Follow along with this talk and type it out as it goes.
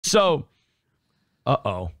So,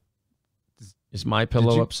 is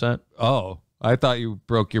MyPillow upset? Oh, I thought you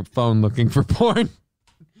broke your phone looking for porn.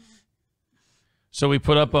 So we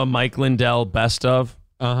put up a Mike Lindell best of.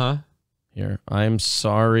 Uh-huh. Here, I'm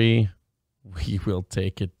sorry. We will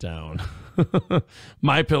take it down.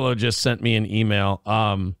 MyPillow just sent me an email.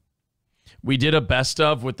 We did a best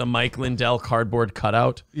of with the Mike Lindell cardboard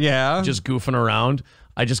cutout. Yeah. Just goofing around.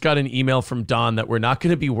 I just got an email from Don that we're not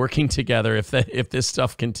going to be working together if this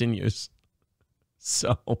stuff continues.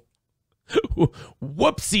 So,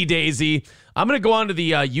 whoopsie daisy. I'm going to go on to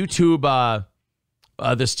the YouTube,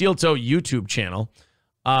 the Steel Toe YouTube channel,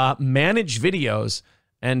 manage videos,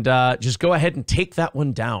 and just go ahead and take that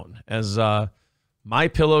one down, as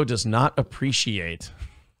MyPillow does not appreciate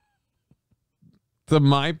the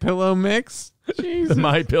MyPillow mix. Jesus. The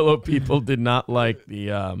MyPillow people did not like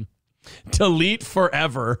the delete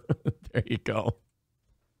forever. There you go.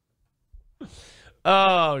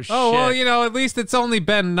 Oh, shit. Oh, well, you know, at least it's only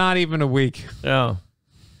been not even a week. Yeah.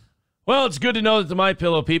 Well, it's good to know that the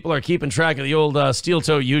MyPillow people are keeping track of the old Steel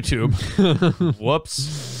Toe YouTube.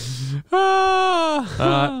 Whoops.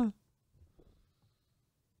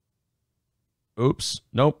 Oops.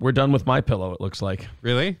 Nope, we're done with MyPillow, it looks like.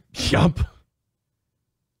 Really? Yup.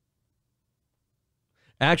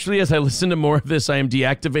 Actually, as I listen to more of this, I am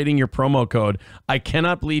deactivating your promo code. I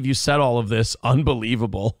cannot believe you said all of this.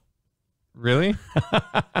 Unbelievable. Really?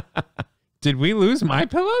 Did we lose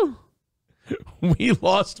MyPillow? We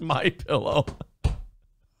lost MyPillow.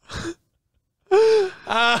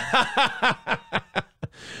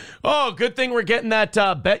 Oh, good thing we're getting that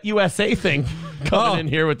Bet USA thing coming in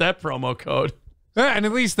here with that promo code. Yeah, and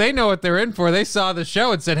at least they know what they're in for. They saw the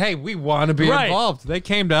show and said, hey, we want to be involved. They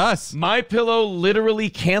came to us. MyPillow literally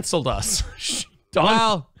canceled us.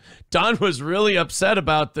 Don was really upset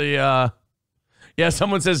about the... yeah,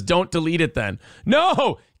 someone says, don't delete it then.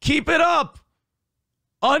 No, keep it up.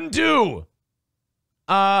 Undo.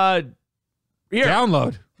 Here.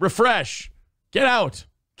 Download. Refresh. Get out.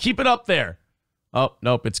 Keep it up there. Oh,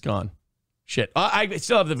 nope, it's gone. Shit. I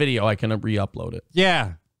still have the video. I can re-upload it.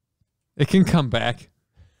 Yeah. It can come back.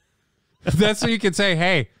 That's what you can say.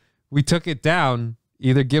 Hey, we took it down.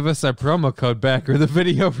 Either give us our promo code back or the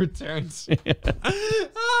video returns.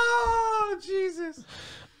 Oh, Jesus.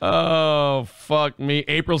 Oh, fuck me.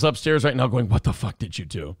 April's upstairs right now going, what the fuck did you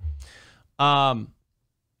do? Don,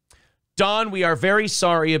 we are very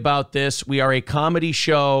sorry about this. We are a comedy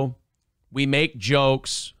show. We make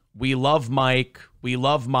jokes. We love Mike. We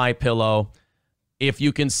love MyPillow. If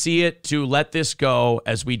you can see it, to let this go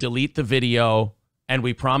as we delete the video, and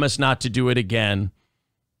we promise not to do it again.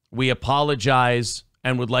 We apologize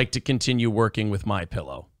and would like to continue working with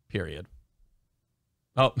MyPillow, period.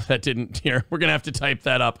 Oh, that didn't here. We're going to have to type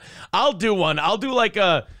that up. I'll do one. I'll do like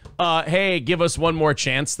a, hey, give us one more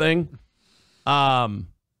chance thing. And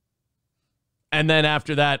then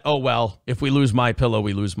after that, oh, well, if we lose MyPillow,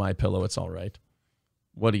 we lose MyPillow. It's all right.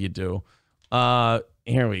 What do you do?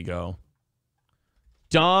 Here we go.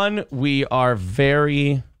 Don, we are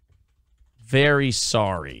very, very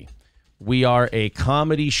sorry. We are a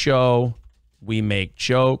comedy show. We make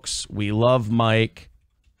jokes. We love Mike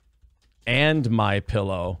and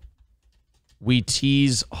MyPillow. We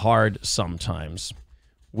tease hard sometimes.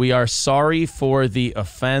 We are sorry for the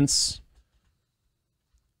offense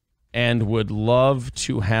and would love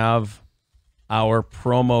to have our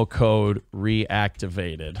promo code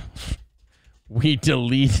reactivated. We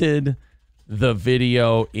deleted the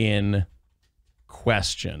video in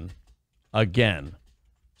question. Again,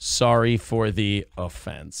 sorry for the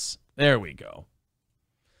offense. There we go.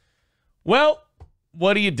 Well,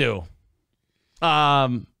 what do you do?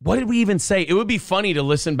 What did we even say? It would be funny to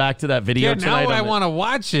listen back to that video tonight. Now I want to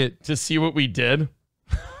watch it. To see what we did.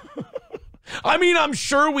 I mean, I'm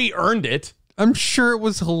sure we earned it. I'm sure it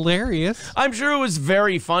was hilarious. I'm sure it was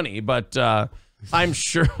very funny, but I'm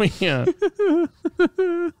sure we...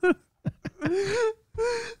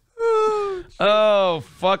 Oh,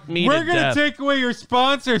 fuck me We're going to take away your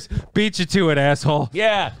sponsors. Beat you to it, asshole.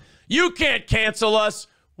 Yeah. You can't cancel us.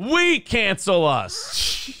 We cancel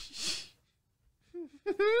us.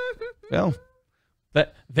 Well,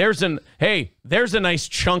 there's a nice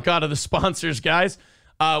chunk out of the sponsors, guys.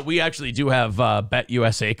 We actually do have Bet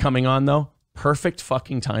USA coming on, though. Perfect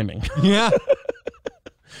fucking timing. Yeah.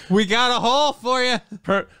 We got a haul for you.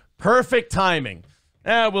 Perfect timing.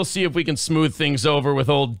 We'll see if we can smooth things over with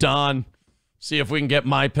old Don. See if we can get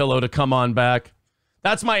MyPillow to come on back.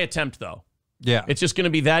 That's my attempt, though. Yeah. It's just going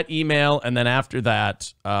to be that email, and then after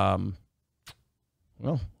that, well,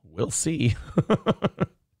 we'll see.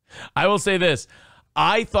 I will say this.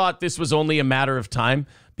 I thought this was only a matter of time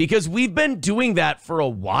because we've been doing that for a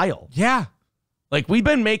while. Yeah. Like, we've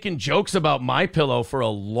been making jokes about MyPillow for a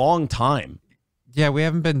long time. Yeah, we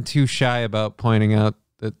haven't been too shy about pointing out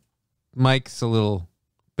that Mike's a little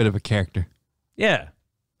bit of a character. Yeah,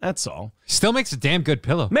 that's all. Still makes a damn good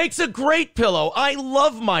pillow. Makes a great pillow. I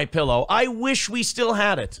love MyPillow. I wish we still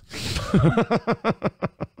had it.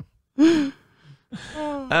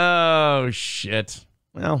 Oh, shit.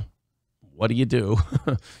 Well, what do you do?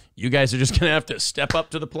 You guys are just going to have to step up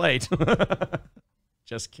to the plate.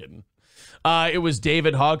 Just kidding. It was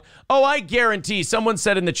David Hogg. Oh, I guarantee. Someone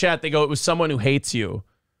said in the chat, they go, it was someone who hates you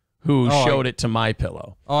who showed it to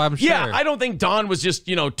MyPillow. Oh, I'm sure. Yeah, I don't think Dawn was just,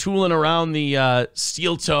 tooling around the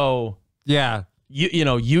Steel Toe,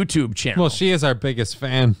 YouTube channel. Well, she is our biggest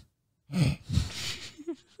fan.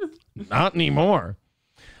 Not anymore.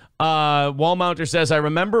 Wall Mounter says, I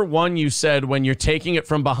remember one you said, when you're taking it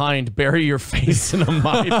from behind, bury your face in a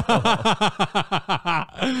MyPillow.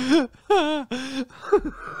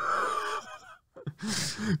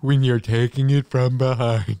 When you're taking it from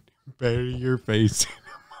behind, bury your face in a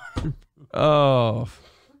MyPillow. Oh.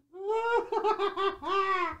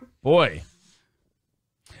 Boy.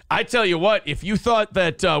 I tell you what, if you thought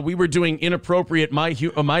that we were doing inappropriate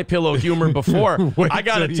MyPillow humor before, I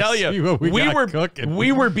got to tell you,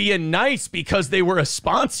 we were being nice because they were a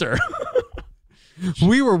sponsor.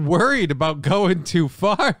 We were worried about going too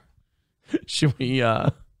far. Should we,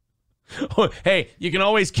 oh, hey, you can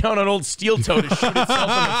always count on old Steel Toe to shoot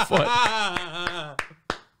itself in the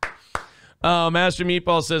foot. Master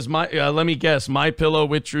Meatball says, let me guess, MyPillow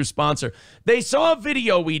with true sponsor. They saw a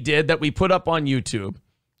video we did that we put up on YouTube.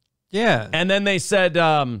 Yeah. And then they said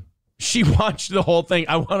she watched the whole thing.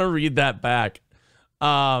 I want to read that back.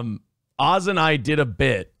 Oz and I did a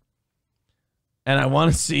bit. And I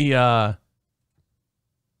want to see... oh,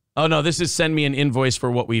 no, this is send me an invoice for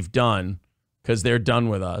what we've done because they're done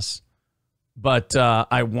with us. But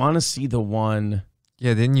I want to see the one...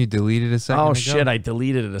 Yeah, didn't you delete it a second ago? Oh, shit, I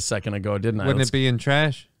deleted it a second ago, didn't I? Wouldn't it be in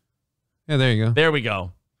trash? Yeah, there you go. There we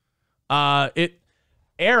go.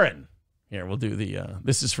 Aaron... Here, we'll do the,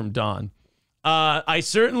 this is from Don. I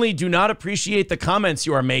certainly do not appreciate the comments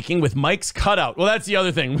you are making with Mike's cutout. Well, that's the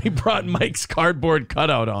other thing. We brought Mike's cardboard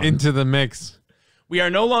cutout on. Into the mix. We are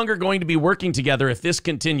no longer going to be working together if this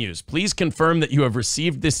continues. Please confirm that you have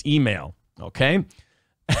received this email. Okay?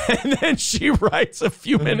 And then she writes a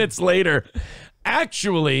few minutes later,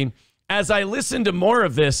 actually, as I listen to more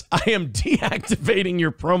of this, I am deactivating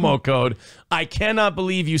your promo code. I cannot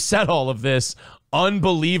believe you said all of this.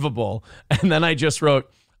 Unbelievable. And then I just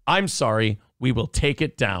wrote, I'm sorry, we will take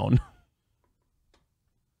it down.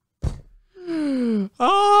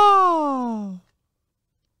 Oh.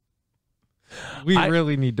 We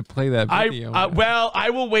really need to play that video. Well, I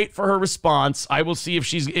will wait for her response. I will see if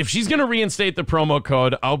she's going to reinstate the promo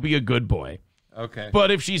code. I'll be a good boy. Okay.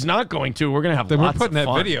 But if she's not going to, we're going to have lots of fun. We're putting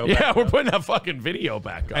that video back up. We're putting that fucking video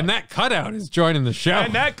back up. And that cutout is joining the show.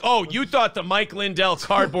 And you thought the Mike Lindell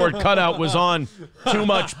cardboard cutout was on too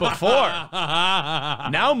much before.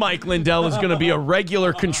 Now Mike Lindell is going to be a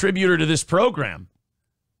regular contributor to this program.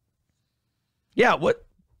 Yeah, what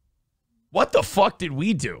the fuck did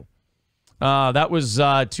we do? That was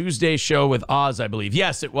Tuesday's show with Oz, I believe.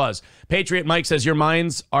 Yes, it was. Patriot Mike says, your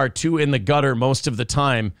minds are too in the gutter most of the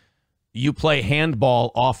time. You play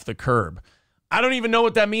handball off the curb. I don't even know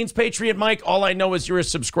what that means, Patriot Mike. All I know is you're a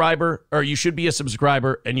subscriber, or you should be a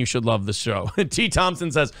subscriber, and you should love the show. T.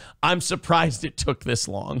 Thompson says, I'm surprised it took this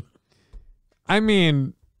long. I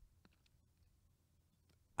mean,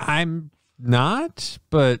 I'm not,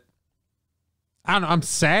 but I don't know. I'm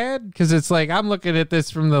sad because it's like I'm looking at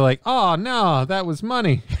this from the like, oh, no, that was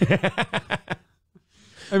money.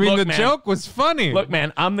 I mean, joke was funny. Look,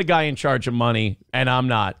 man, I'm the guy in charge of money, and I'm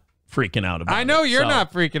not freaking out about it. I know you're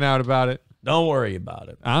not freaking out about it. Don't worry about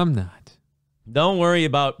it. I'm not. Don't worry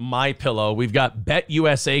about MyPillow. We've got Bet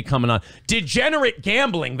USA coming on. Degenerate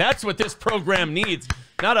gambling. That's what this program needs.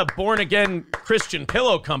 Not a born-again Christian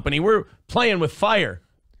pillow company. We're playing with fire.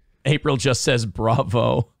 April just says,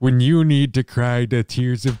 bravo. When you need to cry the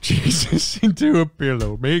tears of Jesus into a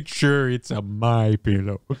pillow, make sure it's a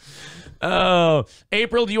MyPillow. Oh,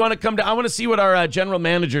 April, do you want to come down? I want to see what our general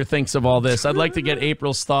manager thinks of all this. I'd like to get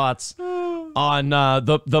April's thoughts on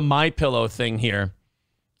the MyPillow thing here.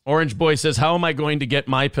 Orange Boy says, how am I going to get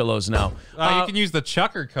MyPillows now? You can use the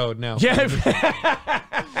Chucker code now. Yeah.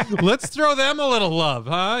 Let's throw them a little love,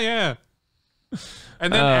 huh? Yeah.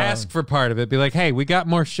 And then ask for part of it. Be like, hey, we got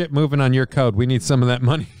more shit moving on your code. We need some of that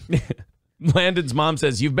money. Landon's mom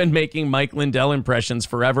says, you've been making Mike Lindell impressions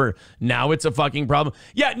forever. Now it's a fucking problem.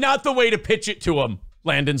 Yeah, not the way to pitch it to him,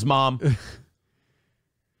 Landon's mom.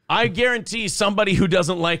 I guarantee somebody who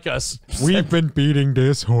doesn't like us. We've been beating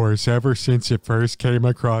this horse ever since it first came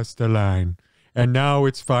across the line. And now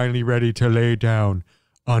it's finally ready to lay down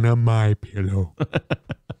on a MyPillow.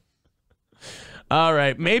 All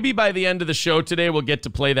right. Maybe by the end of the show today, we'll get to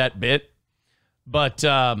play that bit. But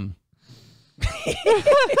that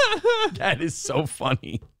is so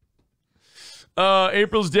funny.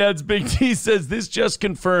 April's dad's Big T says, this just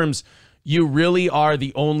confirms you really are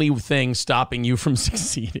the only thing stopping you from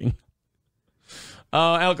succeeding.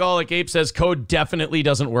 Alcoholic Ape says, code definitely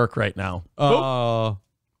doesn't work right now.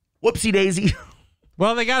 Whoopsie daisy.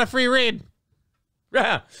 Well, they got a free read.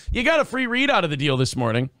 Yeah, you got a free read out of the deal this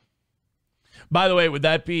morning. By the way, wouldn't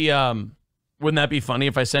that be funny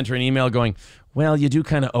if I sent her an email going, well, you do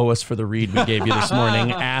kind of owe us for the read we gave you this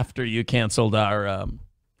morning after you canceled our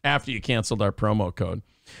promo code.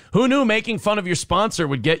 Who knew making fun of your sponsor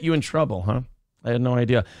would get you in trouble, huh? I had no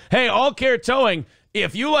idea. Hey, All Care Towing,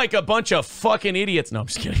 if you like a bunch of fucking idiots. No, I'm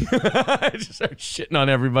just kidding. I just start shitting on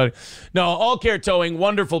everybody. No, All Care Towing,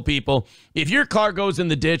 wonderful people. If your car goes in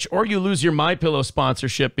the ditch or you lose your MyPillow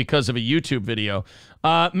sponsorship because of a YouTube video,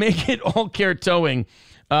 make it All Care Towing.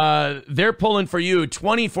 They're pulling for you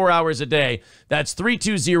 24 hours a day. That's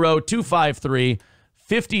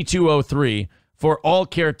 320-253-5203 for All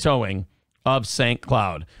Care Towing of St.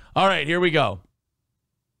 Cloud. All right, here we go.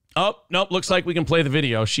 Oh, nope, looks like we can play the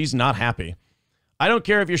video. She's not happy. I don't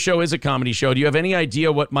care if your show is a comedy show. Do you have any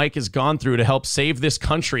idea what Mike has gone through to help save this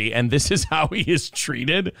country, and this is how he is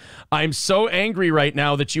treated? I'm so angry right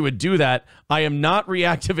now that you would do that. I am not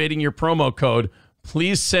reactivating your promo code.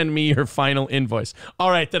 Please send me your final invoice. All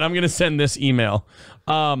right, then I'm going to send this email.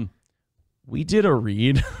 We did a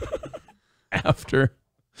read after.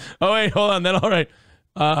 Oh, wait, hold on. Then, all right.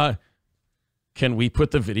 Can we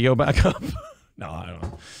put the video back up? No, I don't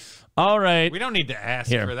know. All right. We don't need to ask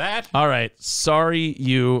for that. All right. Sorry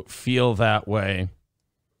you feel that way.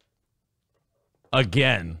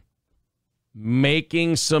 Again,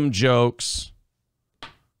 making some jokes.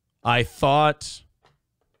 I thought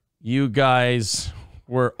you guys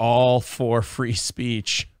were all for free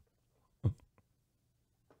speech.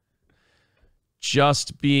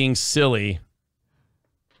 Just being silly.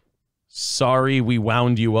 Sorry we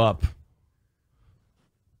wound you up.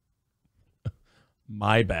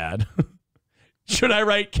 My bad. Should I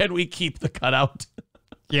write, can we keep the cutout?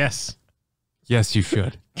 Yes. Yes, you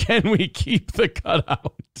should. Can we keep the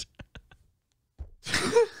cutout?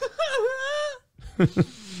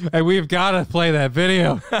 Hey, we've got to play that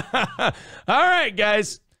video. All right,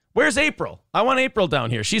 guys. Where's April? I want April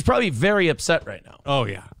down here. She's probably very upset right now. Oh,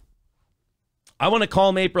 yeah. I want to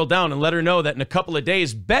calm April down and let her know that in a couple of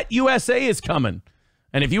days, Bet USA is coming.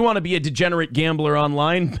 And if you want to be a degenerate gambler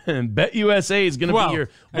online, Bet USA is going to be your...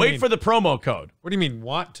 Wait for the promo code. What do you mean,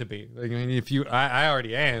 want to be? Like, I mean, if you... I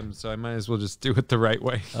already am, so I might as well just do it the right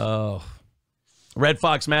way. Oh. Red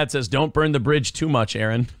Fox Matt says, don't burn the bridge too much,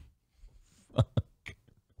 Aaron. Fuck.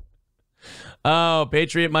 Oh,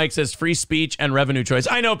 Patriot Mike says, free speech and revenue choice.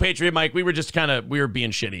 I know, Patriot Mike. We were just we were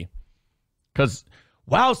being shitty. Because,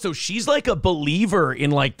 wow, so she's like a believer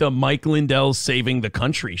in like the Mike Lindell saving the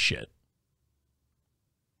country shit.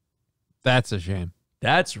 That's a shame.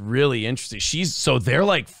 That's really interesting. So they're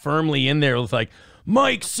like firmly in there with like,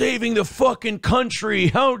 Mike saving the fucking country.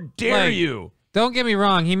 How dare you? Don't get me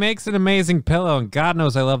wrong. He makes an amazing pillow, and God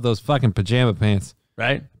knows I love those fucking pajama pants.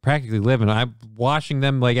 Right? Practically living. I'm washing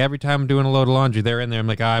them like every time I'm doing a load of laundry. They're in there. I'm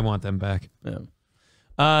like, I want them back.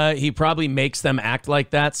 Yeah. He probably makes them act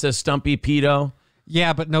like that, says Stumpy Pedo.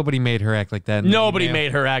 Yeah, but nobody made her act like that. Nobody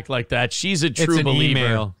made her act like that. She's a true believer.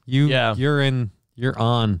 Email. You're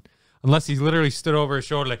on. Unless he literally stood over his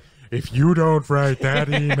shoulder like, if you don't write that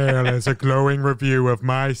email as a glowing review of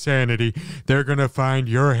my sanity, they're going to find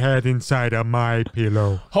your head inside a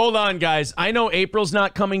MyPillow. Hold on, guys. I know April's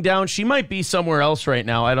not coming down. She might be somewhere else right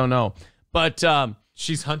now. I don't know. But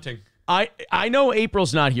she's hunting. I know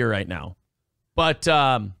April's not here right now. But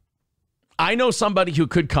I know somebody who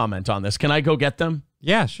could comment on this. Can I go get them?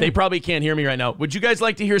 Yeah, sure. They probably can't hear me right now. Would you guys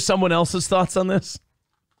like to hear someone else's thoughts on this?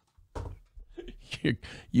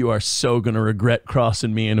 You are so going to regret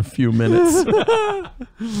crossing me in a few minutes. Hold on.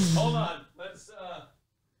 Hold on,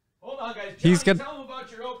 guys. Johnny, tell them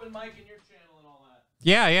about your open mic and your channel and all that.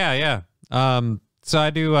 Yeah. So I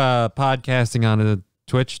do podcasting on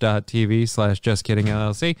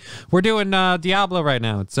twitch.tv/JustKiddingLLC. We're doing Diablo right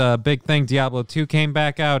now. It's a big thing. Diablo 2 came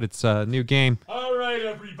back out. It's a new game. All right,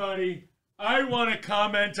 everybody. I want to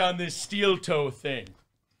comment on this steel toe thing.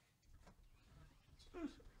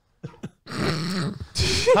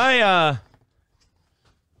 Hi,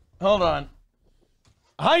 hold on.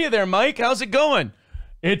 Hiya there, Mike. How's it going?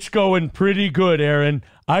 It's going pretty good, Aaron.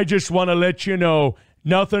 I just want to let you know,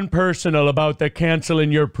 nothing personal about the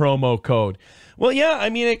canceling your promo code. Well, yeah, I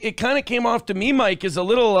mean, it kind of came off to me, Mike, as a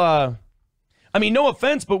little, I mean, no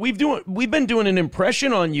offense, but we've been doing an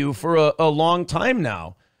impression on you for a long time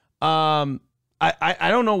now. I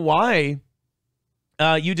don't know why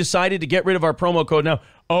you decided to get rid of our promo code now.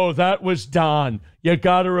 Oh, that was Don. You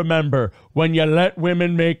got to remember, when you let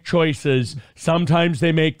women make choices, sometimes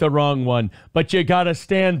they make the wrong one. But you got to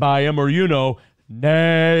stand by them or,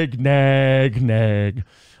 nag, nag, nag.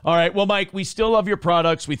 All right, well, Mike, we still love your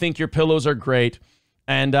products. We think your pillows are great.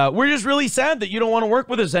 And we're just really sad that you don't want to work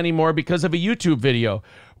with us anymore because of a YouTube video.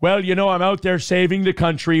 Well, I'm out there saving the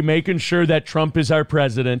country, making sure that Trump is our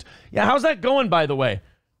president. Yeah, how's that going, by the way?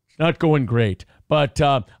 It's not going great. But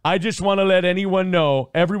I just want to let everyone know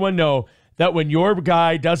that when your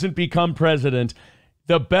guy doesn't become president,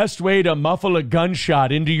 the best way to muffle a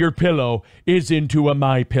gunshot into your pillow is into a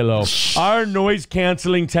MyPillow. Our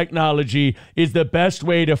noise-canceling technology is the best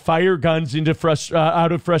way to fire guns into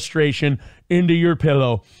out of frustration into your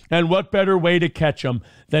pillow. And what better way to catch them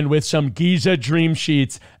than with some Giza Dream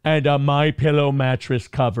Sheets and a MyPillow mattress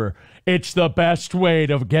cover? It's the best way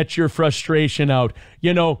to get your frustration out.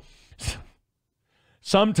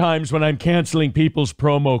 Sometimes when I'm canceling people's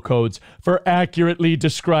promo codes for accurately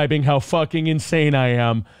describing how fucking insane I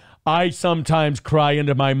am, I sometimes cry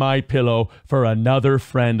into my MyPillow for another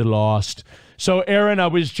friend lost. So, Aaron, I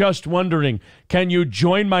was just wondering, can you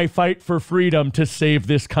join my fight for freedom to save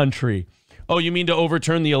this country? Oh, you mean to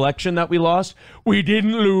overturn the election that we lost? We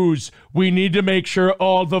didn't lose. We need to make sure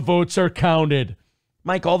all the votes are counted.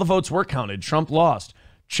 Mike, all the votes were counted. Trump lost.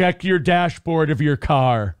 Check your dashboard of your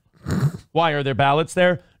car. Why, are there ballots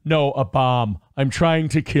there? No, a bomb. I'm trying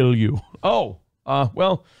to kill you. Oh,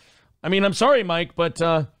 well, I mean, I'm sorry, Mike, but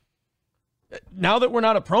now that we're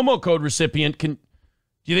not a promo code recipient, do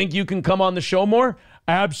you think you can come on the show more?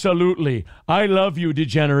 Absolutely. I love you,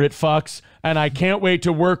 degenerate fucks, and I can't wait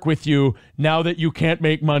to work with you now that you can't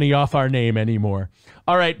make money off our name anymore.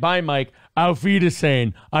 All right, bye, Mike. Auf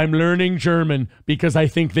Wiedersehen. I'm learning German because I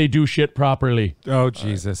think they do shit properly. Oh,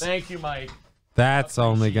 Jesus. Right. Thank you, Mike. That's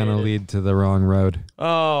only going to lead to the wrong road.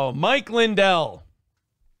 Oh, Mike Lindell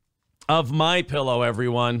of MyPillow,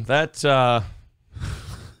 everyone. That's, what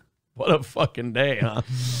a fucking day, huh?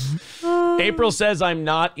 April says I'm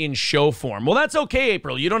not in show form. Well, that's okay,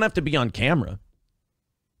 April. You don't have to be on camera.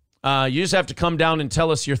 You just have to come down and tell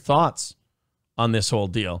us your thoughts on this whole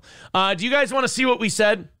deal. Do you guys want to see what we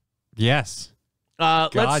said? Yes.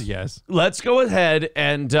 Yes. Let's go ahead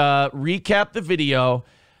and recap the video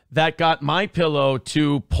that got MyPillow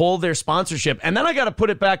to pull their sponsorship. And then I got to put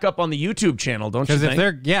it back up on the YouTube channel, don't you think?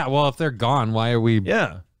 Because if they're gone, why are we...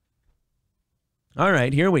 Yeah. All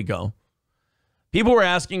right, here we go. People were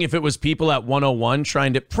asking if it was people at 101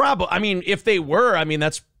 trying to... I mean, if they were,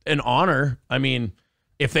 that's an honor.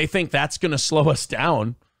 If they think that's going to slow us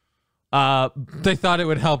down. They thought it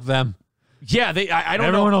would help them. Yeah, I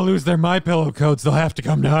don't know. Everyone will lose their MyPillow codes. They'll have to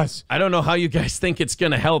come to us. I don't know how you guys think it's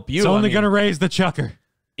going to help you. It's only going to raise the chucker.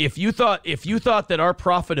 If you thought that our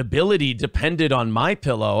profitability depended on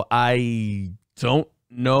MyPillow, I don't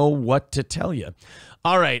know what to tell you.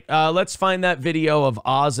 All right, let's find that video of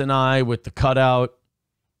Oz and I with the cutout.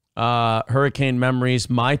 Hurricane memories,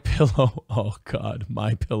 MyPillow. Oh God,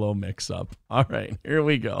 MyPillow mix-up. All right, here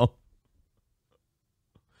we go.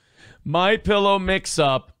 MyPillow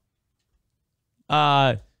mix-up.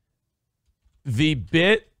 The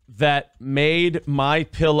bit that made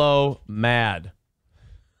MyPillow mad.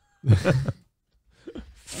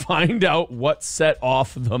 Find out what set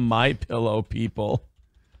off the MyPillow people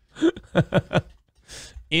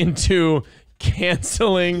into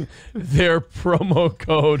canceling their promo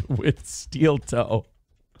code with Steel Toe.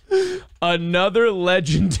 Another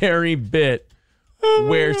legendary bit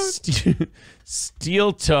where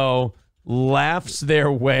Steel Toe laughs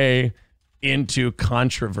their way into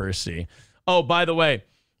controversy. Oh, by the way,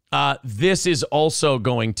 this is also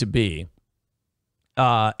going to be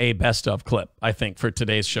a best of clip, I think, for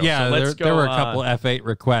today's show. Yeah, so let's go, there were a couple F8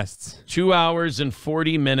 requests. 2 hours and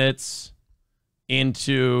 40 minutes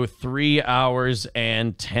into 3 hours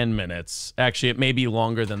and 10 minutes. Actually, it may be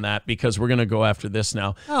longer than that because we're going to go after this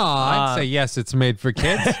now. Oh, I'd say yes, it's made for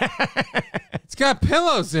kids. It's got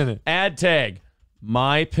pillows in it. Ad tag,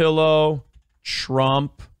 MyPillow,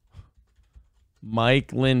 Trump,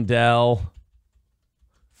 Mike Lindell.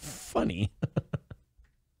 Funny.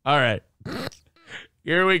 All right.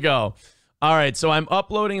 Here we go. All right, so I'm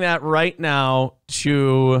uploading that right now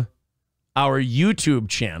to our YouTube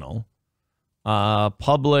channel.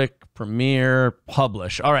 Public, premiere,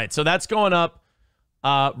 publish. All right, so that's going up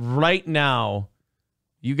right now.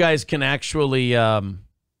 You guys can actually,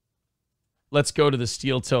 let's go to the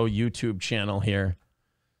Steel Toe YouTube channel here.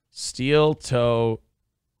 Steel Toe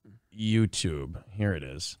YouTube. Here it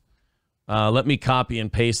is. Let me copy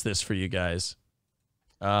and paste this for you guys.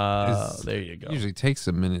 There you go. Usually takes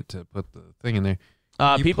a minute to put the thing in there.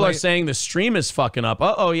 People are saying the stream is fucking up.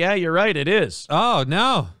 Uh-oh, yeah, you're right. It is. Oh,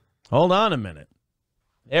 no. Hold on a minute.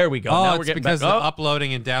 There we go. Oh, now it's we're getting because back. of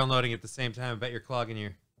uploading and downloading at the same time. I bet you're clogging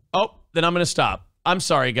your... Oh, then I'm going to stop. I'm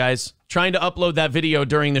sorry, guys. Trying to upload that video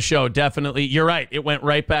during the show. Definitely. You're right. It went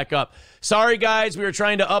right back up. Sorry, guys. We were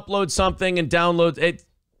trying to upload something and download it.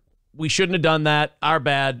 We shouldn't have done that. Our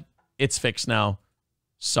bad. It's fixed now.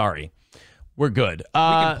 Sorry. We're good. We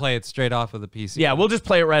can play it straight off of the PC. Yeah, we'll just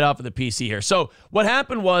play it right off of the PC here. So what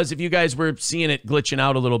happened was, if you guys were seeing it glitching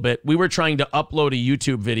out a little bit, we were trying to upload a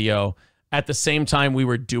YouTube video at the same time we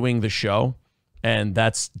were doing the show, and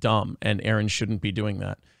that's dumb, and Aaron shouldn't be doing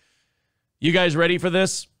that. You guys ready for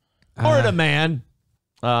this? Or the man.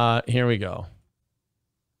 Here we go.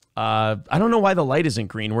 I don't know why the light isn't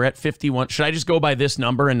green. We're at 51. Should I just go by this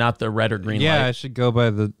number and not the red or green light? Yeah, I should go by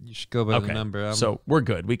the. You should go by the number. So we're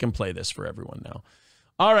good. We can play this for everyone now.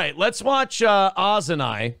 All right, let's watch Oz and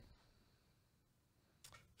I.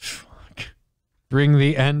 Bring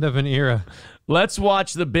the end of an era. Let's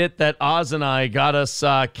watch the bit that Oz and I got us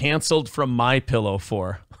canceled from MyPillow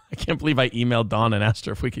for. I can't believe I emailed Dawn and asked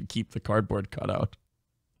her if we could keep the cardboard cutout.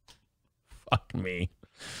 Fuck me.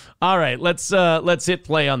 All right, let's hit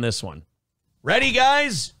play on this one. Ready,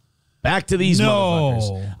 guys? Back to these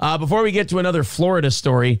motherfuckers. Before we get to another Florida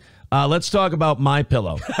story, let's talk about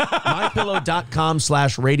MyPillow.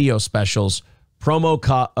 MyPillow.com/radio specials.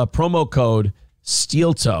 Promo code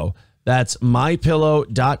SteelToe. That's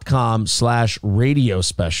MyPillow.com/radio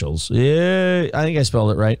specials. Yeah, I think I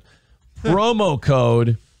spelled it right. Promo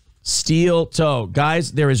code SteelToe.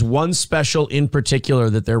 Guys, there is one special in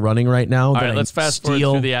particular that they're running right now. All right, let's fast forward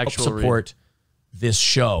through the actual support this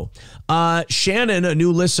show. Shannon, a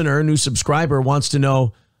new listener, new subscriber, wants to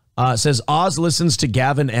know, says Oz listens to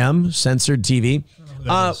Gavin M, Censored TV.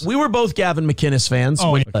 We were both Gavin McInnes fans.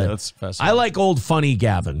 Oh, okay, let's fast forward. I like old funny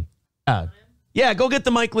Gavin. Yeah, go get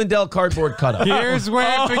the Mike Lindell cardboard cutout. Here's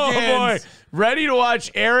where it begins. Boy. Ready to watch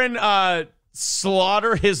Aaron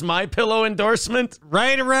slaughter his MyPillow endorsement?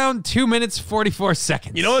 Right around 2 minutes, 44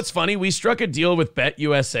 seconds. You know what's funny? We struck a deal with Bet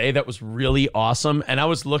USA that was really awesome, and I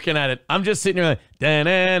was looking at it. I'm just sitting here like,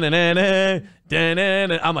 da-na-na-na-na,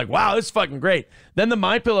 da-na-na. I'm like, wow, this is fucking great. Then the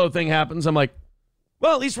MyPillow thing happens. I'm like,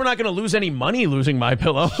 well, at least we're not going to lose any money losing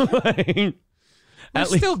MyPillow. We're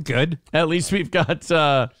still good. At least we've got...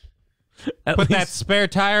 Put that spare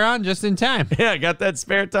tire on just in time. Yeah, got that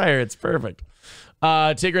spare tire. It's perfect.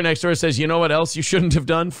 Tigger next door says, you know what else you shouldn't have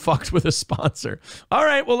done? Fucked with a sponsor. All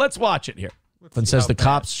right, well, let's watch it here. And says the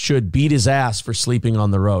cops should beat his ass for sleeping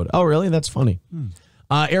on the road. Oh, really? That's funny.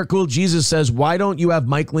 Air Cool Jesus says, why don't you have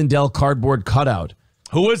Mike Lindell cardboard cutout?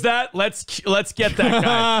 Who was that? Let's get that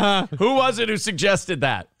guy. Who was it who suggested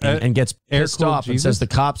that? And gets pissed off and says the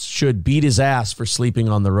cops should beat his ass for sleeping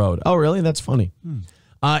on the road. Oh, really? That's funny.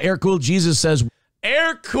 Air Cool Jesus says,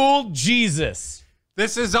 Air Cool Jesus.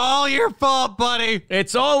 This is all your fault, buddy.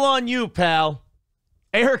 It's all on you, pal.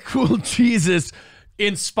 Air Cool Jesus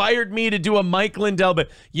inspired me to do a Mike Lindell.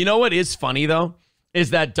 But you know what is funny, though?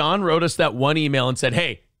 Is that Don wrote us that one email and said,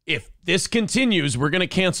 hey, if this continues, we're going to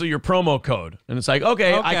cancel your promo code. And it's like,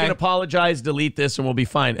 okay, I can apologize, delete this, and we'll be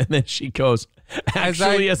fine. And then she goes,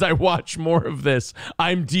 actually, as I watch more of this,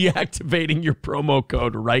 I'm deactivating your promo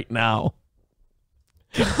code right now.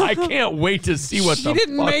 I can't wait to see what she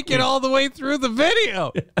didn't make it all the way through the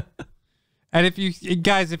video. And if you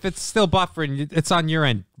guys, if it's still buffering, it's on your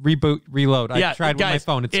end. Reboot, reload. I tried with my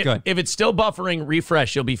phone. It's good. If it's still buffering,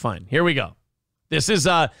 refresh. You'll be fine. Here we go. This is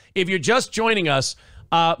if you're just joining us,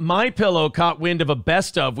 MyPillow caught wind of a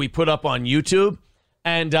best of we put up on YouTube,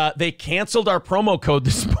 and they canceled our promo code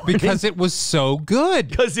this morning because it was so good.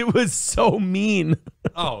 Because it was so mean.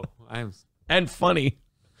 Oh, and funny.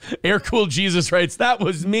 Air Cool Jesus writes, that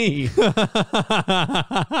was me.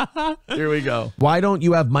 Here we go. Why don't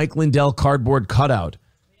you have Mike Lindell cardboard cutout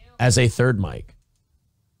as a third mic?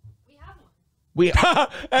 We have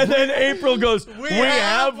one. And then April goes, we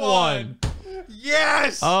have one.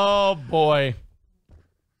 Yes. Oh, boy.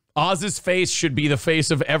 Oz's face should be the face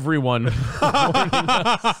of everyone. It's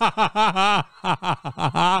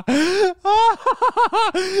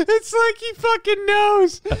like he fucking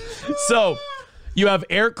knows. So... you have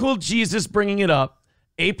Air Cool Jesus bringing it up,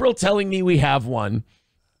 April telling me we have one,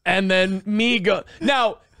 and then me go.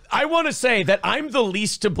 Now, I want to say that I'm the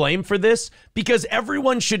least to blame for this because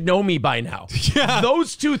everyone should know me by now. Yeah.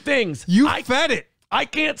 Those two things. You fed it. I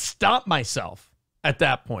can't stop myself. at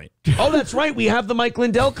that point. Oh, that's right. We have the Mike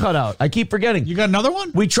Lindell cutout. I keep forgetting. You got another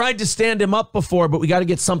one? We tried to stand him up before, but we got to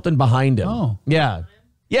get something behind him. Oh. Yeah.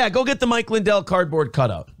 Yeah, go get the Mike Lindell cardboard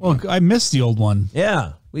cutout. Well, I missed the old one.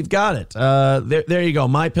 Yeah, we've got it. There you go.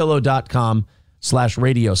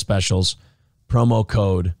 MyPillow.com/radio specials. Promo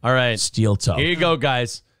code. All right. Steel Toe. Here you go,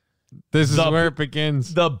 guys. This is where it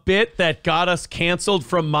begins. The bit that got us canceled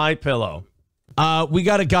from MyPillow. We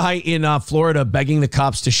got a guy in Florida begging the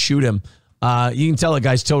cops to shoot him. You can tell the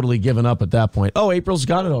guy's totally given up at that point. Oh, April's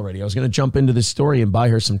got it already. I was going to jump into this story and buy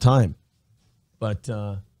her some time. But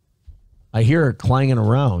I hear her clanging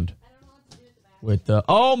around. With the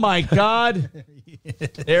oh my God,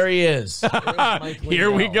 there he is. Here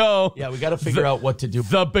we go. Yeah, we got to figure out what to do.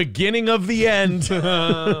 The beginning of the end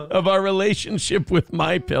of our relationship with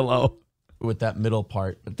MyPillow, with that middle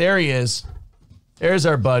part. But there he is. There's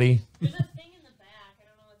our buddy. There's a thing in the back. I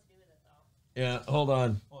don't know what to do with it though. Yeah, hold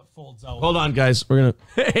on. Oh, it folds out. Hold on, guys. We're gonna.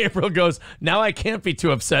 April goes. Now I can't be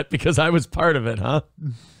too upset because I was part of it, huh?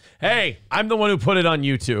 Hey, I'm the one who put it on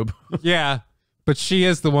YouTube. Yeah. But she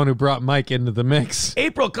is the one who brought Mike into the mix.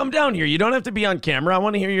 April, come down here. You don't have to be on camera. I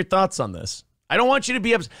want to hear your thoughts on this. I don't want you to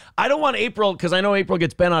be upset. I don't want April, because I know April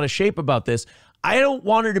gets bent out of shape about this. I don't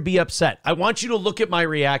want her to be upset. I want you to look at my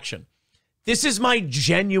reaction. This is my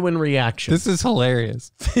genuine reaction. This is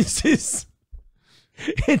hilarious. This is...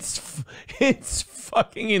 It's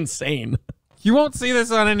fucking insane. You won't see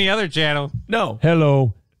this on any other channel. No.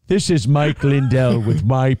 Hello, this is Mike Lindell with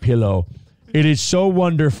MyPillow. It is so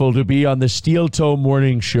wonderful to be on the Steel Toe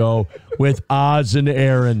Morning Show with Oz and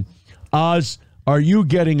Aaron. Oz, are you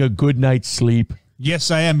getting a good night's sleep?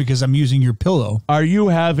 Yes, I am, because I'm using your pillow. Are you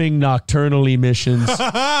having nocturnal emissions?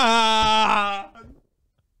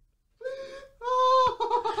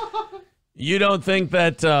 You don't think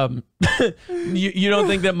that you don't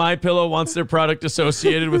think that MyPillow wants their product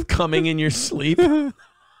associated with coming in your sleep?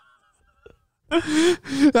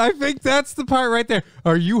 I think that's the part right there.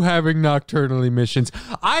 Are you having nocturnal emissions?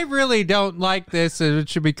 I really don't like this, and it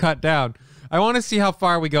should be cut down. I want to see how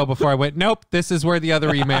far we go before I went, nope, this is where the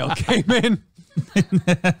other email came in.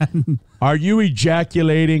 Are you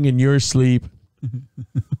ejaculating in your sleep?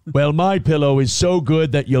 Well, MyPillow is so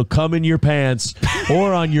good that you'll come in your pants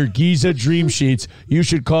or on your Giza dream sheets. You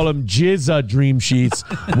should call them Jizza dream sheets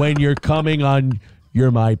when you're coming on your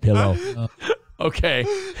MyPillow. Okay,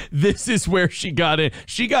 this is where she got in.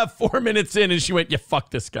 She got 4 minutes in and she went, "Yeah, fuck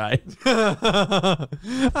this guy." I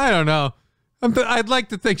don't know. I'd like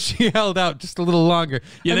to think she held out just a little longer.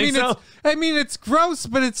 You think so? It's gross,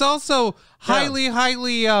 but it's also highly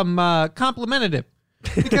complimentative.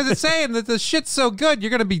 Because it's saying that the shit's so good, you're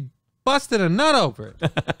going to be busting a nut over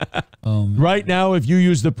it. Right now, if you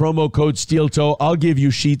use the promo code SteelToe, I'll give you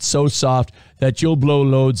sheets so soft that you'll blow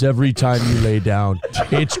loads every time you lay down.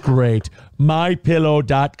 It's great.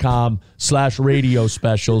 MyPillow.com/radio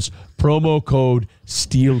specials. Promo code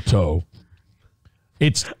SteelToe.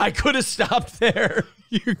 I could have stopped there.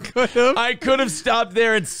 You could have. I could have stopped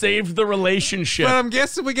there and saved the relationship. But I'm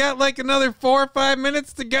guessing we got like another 4 or 5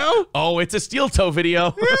 minutes to go. Oh, it's a Steel Toe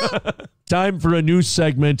video. Time for a new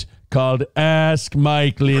segment called Ask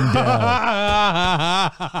Mike Lindell.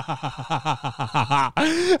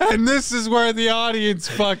 And this is where the audience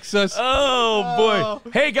fucks us. Oh,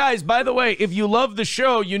 boy. Hey, guys, by the way, if you love the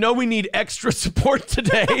show, you know we need extra support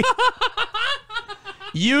today.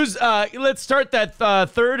 Let's start that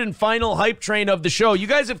third and final hype train of the show. You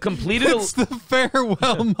guys have completed. It's the farewell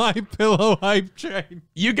MyPillow hype train.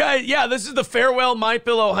 You guys, yeah, this is the farewell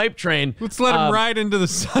MyPillow hype train. Let's let him ride into the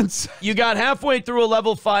sunset. You got halfway through a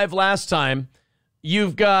level 5 last time.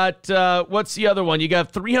 You've got what's the other one? You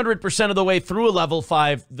got 300% of the way through a level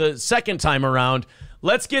 5 the second time around.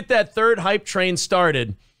 Let's get that third hype train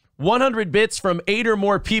started. 100 bits from 8 or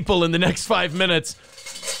more people in the next 5 minutes.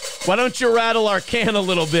 Why don't you rattle our can a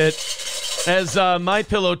little bit as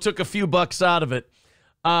MyPillow took a few bucks out of it.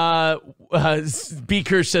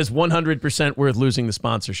 Beaker says 100% worth losing the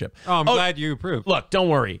sponsorship. Oh, I'm glad you approved. Look, don't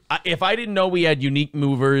worry. If I didn't know we had Unique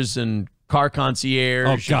Movers and Car Concierge,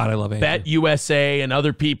 oh God, I love it. Bet USA and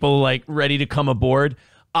other people like ready to come aboard,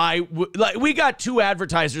 we got 2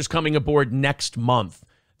 advertisers coming aboard next month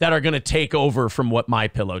that are going to take over from what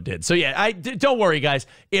MyPillow did. So yeah, don't worry, guys.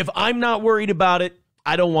 If I'm not worried about it,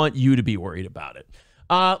 I don't want you to be worried about it.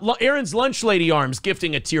 Aaron's Lunch Lady Arms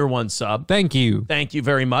gifting a tier 1 sub. Thank you. Thank you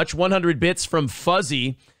very much. 100 bits from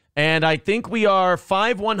Fuzzy. And I think we are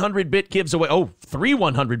 5 100-bit gives away. Oh, 3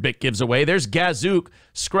 100-bit gives away. There's Gazook,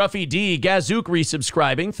 Scruffy D. Gazook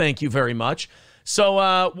resubscribing. Thank you very much.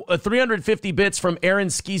 So 350 bits from Aaron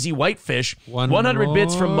Skeezy Whitefish, 100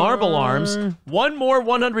 bits from Marble Arms, one more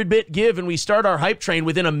 100-bit give, and we start our hype train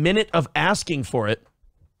within a minute of asking for it.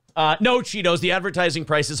 No, Cheetos, the advertising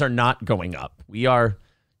prices are not going up. We are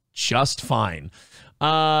just fine.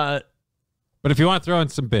 But if you want to throw in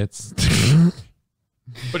some bits.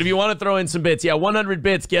 But if you want to throw in some bits, yeah, 100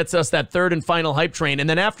 bits gets us that third and final hype train. And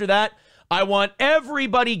then after that, I want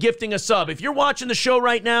everybody gifting a sub. If you're watching the show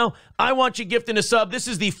right now, I want you gifting a sub. This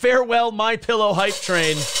is the Farewell MyPillow hype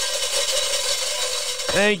train.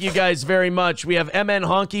 Thank you guys very much. We have MN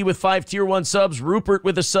Honky with 5 tier 1 subs, Rupert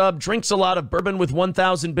with a sub, Drinks a Lot of Bourbon with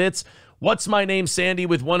 1,000 bits, What's My Name Sandy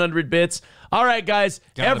with 100 bits. All right, guys,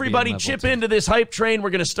 everybody chip into this hype train. We're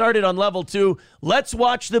going to start it on level 2. Let's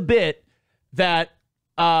watch the bit that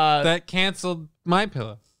canceled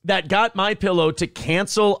MyPillow. That got MyPillow to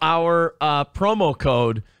cancel our promo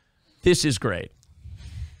code. This is great.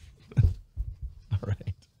 All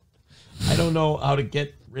right. I don't know how to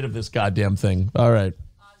get rid of this goddamn thing. All right.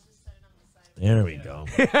 There we go.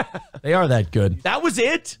 They are that good. That was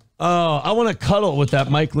it? Oh, I want to cuddle with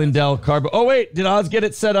that Mike Lindell carbo. Oh, wait. Did Oz get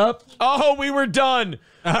it set up? Oh, we were done.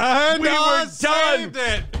 And we were Oz done. saved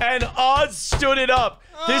it. And Oz stood it up.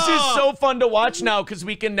 This is so fun to watch now because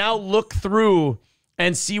we can now look through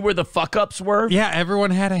and see where the fuck-ups were. Yeah,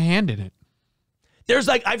 everyone had a hand in it. There's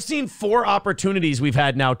I've seen 4 opportunities we've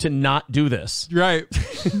had now to not do this. Right.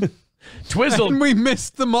 Twizzle. And we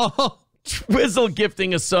missed them all. Twizzle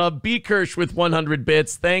gifting a sub. B. Kirsch with 100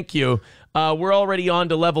 bits. Thank you. We're already on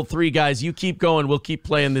to level 3, guys. You keep going. We'll keep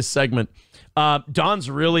playing this segment. Don's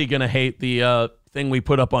really going to hate the thing we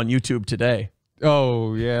put up on YouTube today.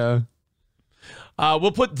 Oh, yeah.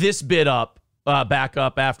 We'll put this bit up, back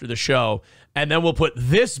up after the show, and then we'll put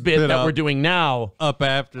this bit that we're doing now up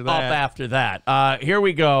after that. Up after that. Here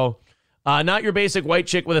we go. Not your basic white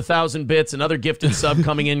chick with 1,000 bits. Another gifted sub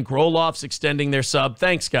coming in. Grolof's extending their sub.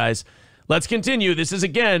 Thanks, guys. Let's continue. This is,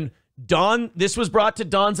 again, Dawn. This was brought to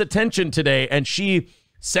Dawn's attention today, and she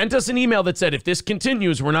sent us an email that said, if this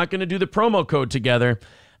continues, we're not going to do the promo code together.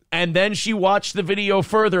 And then she watched the video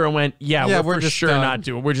further and went, yeah, we're for sure done. Not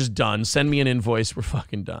doing. We're just done. Send me an invoice. We're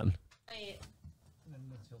fucking done.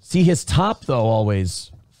 See, his top, though,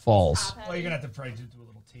 always falls. Well, you're going to have to probably do a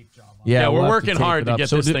little tape job on it. Yeah, we're working hard to get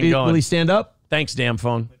this thing going. Will he stand up? Thanks, damn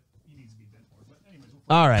phone.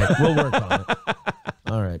 All right, we'll work on it.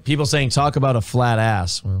 All right. People saying, talk about a flat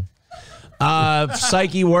ass. Well,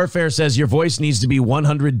 Psyche Warfare says, your voice needs to be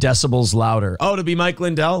 100 decibels louder. Oh, to be Mike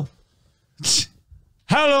Lindell?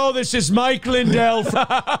 Hello, this is Mike Lindell.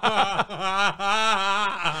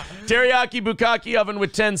 Teriyaki Bukkake Oven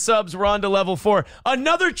with 10 subs. We're on to level 4.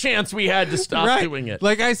 Another chance we had to stop doing it.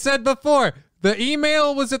 Like I said before, the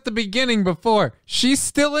email was at the beginning before. She's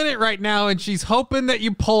still in it right now, and she's hoping that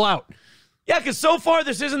you pull out. Yeah, because so far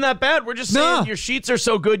this isn't that bad. We're just saying your sheets are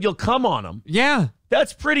so good you'll come on them. Yeah.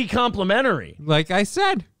 That's pretty complimentary. Like I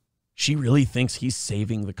said. She really thinks he's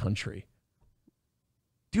saving the country.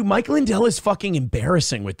 Dude, Mike Lindell is fucking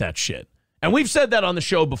embarrassing with that shit. And we've said that on the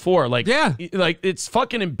show before. Like, it's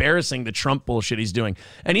fucking embarrassing, the Trump bullshit he's doing.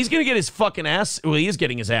 And he's going to get his fucking ass, well, he is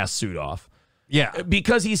getting his ass suit off. Yeah.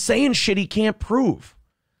 Because he's saying shit he can't prove.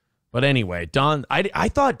 But anyway, Don, I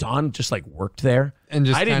thought Don just like worked there. And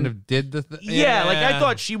just kind of did the thing. Yeah, like I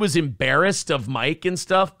thought she was embarrassed of Mike and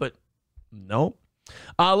stuff, but no.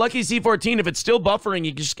 Lucky C14, if it's still buffering,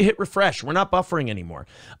 you can just hit refresh. We're not buffering anymore.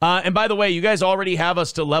 And by the way, you guys already have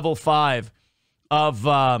us to level 5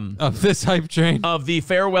 of this hype train. Of the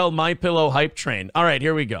Farewell MyPillow hype train. All right,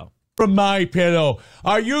 here we go. From MyPillow.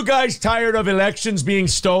 Are you guys tired of elections being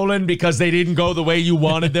stolen because they didn't go the way you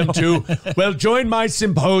wanted them to? Well, join my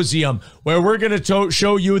symposium where we're going to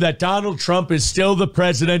show you that Donald Trump is still the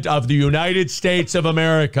president of the United States of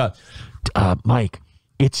America. Mike,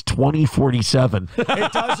 it's 2047.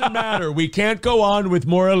 It doesn't matter. We can't go on with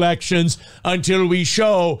more elections until we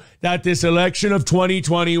show that this election of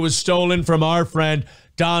 2020 was stolen from our friend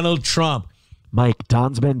Donald Trump. Mike,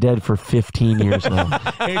 Don's been dead for 15 years now.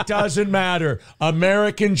 It doesn't matter.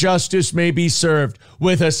 American justice may be served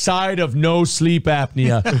with a side of no sleep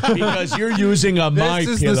apnea because you're using a MyPillow.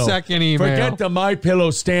 This is the second email. Forget the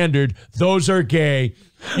MyPillow standard. Those are gay.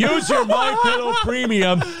 Use your MyPillow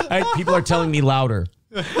premium. And people are telling me louder.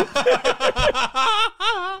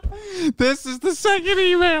 This is the second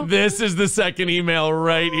email. This is the second email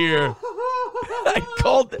right here.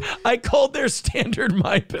 I called their standard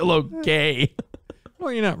MyPillow gay.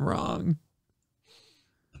 Well, you're not wrong.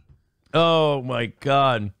 Oh my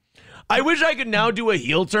God. I wish I could now do a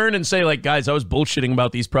heel turn and say, like, guys, I was bullshitting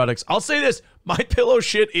about these products. I'll say this, MyPillow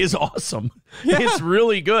shit is awesome. Yeah. It's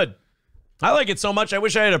really good. I like it so much I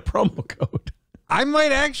wish I had a promo code. I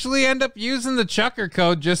might actually end up using the Chucker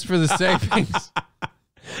code just for the savings.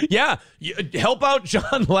 Yeah, help out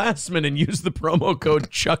John Lastman and use the promo code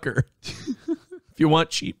Chucker if you want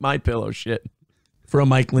cheap MyPillow shit. From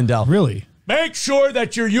Mike Lindell. Really? Make sure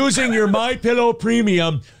that you're using your MyPillow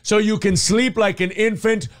Premium so you can sleep like an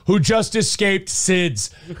infant who just escaped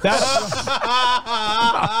SIDS.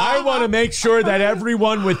 I want to make sure that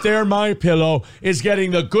everyone with their MyPillow is getting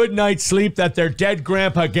the good night's sleep that their dead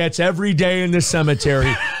grandpa gets every day in the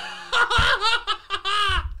cemetery.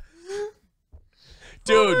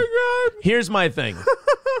 Dude, here's my thing.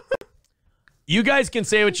 You guys can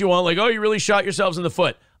say what you want, like, oh, you really shot yourselves in the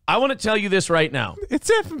foot. I want to tell you this right now. It's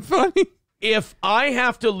effing funny. If I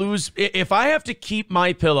have to keep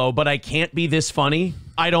MyPillow, but I can't be this funny,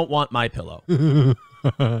 I don't want MyPillow.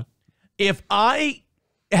 If I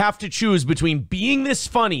have to choose between being this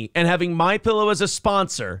funny and having MyPillow as a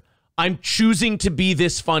sponsor, I'm choosing to be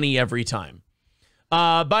this funny every time.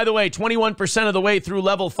 By the way, 21% of the way through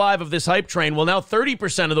level 5 of this hype train. Well, now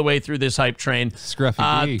 30% of the way through this hype train.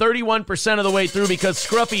 Scruffy D. 31% of the way through because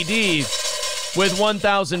Scruffy D with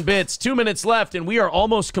 1,000 bits. 2 minutes left, and we are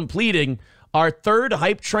almost completing our third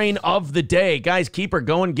hype train of the day. Guys, keep her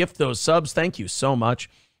going. Gift those subs. Thank you so much.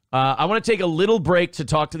 I want to take a little break to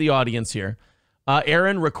talk to the audience here.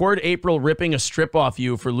 Aaron, record April ripping a strip off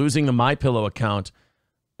you for losing the MyPillow account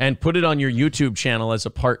and put it on your YouTube channel as a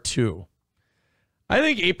part 2. I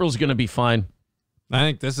think April's going to be fine. I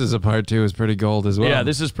think this is a part 2 is pretty gold as well. Yeah,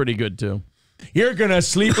 this is pretty good too. You're going to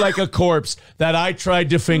sleep like a corpse that I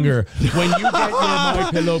tried to finger when you get your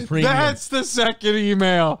MyPillow Premium. That's the second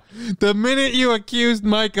email. The minute you accused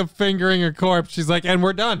Mike of fingering a corpse, she's like, and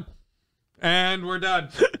we're done. And we're done.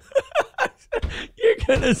 You're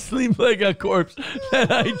going to sleep like a corpse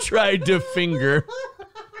that I tried to finger.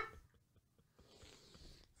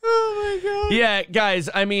 Oh, my God. Yeah,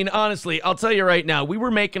 guys, I mean, honestly, I'll tell you right now, we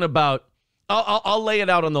were making about, I'll lay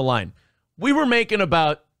it out on the line. We were making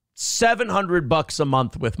about $700 a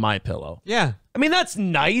month with MyPillow. Yeah. I mean, that's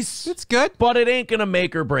nice. It's good. But it ain't going to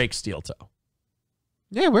make or break Steel Toe.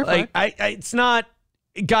 Yeah, we're fine. It's not,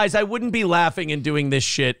 guys, I wouldn't be laughing and doing this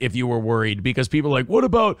shit if you were worried because people are like, what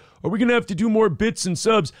about, are we going to have to do more bits and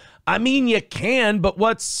subs? I mean, you can, but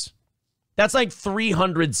that's like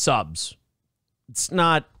 300 subs. It's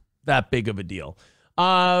not that big of a deal.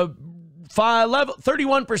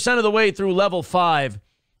 31% of the way through level 5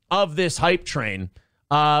 of this hype train.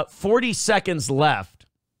 40 seconds left.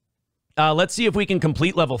 Let's see if we can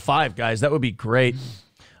complete level 5, guys. That would be great.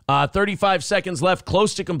 35 seconds left,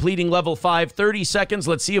 close to completing level 5. 30 seconds.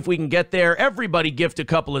 Let's see if we can get there. Everybody gift a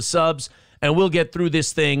couple of subs, and we'll get through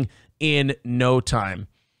this thing in no time.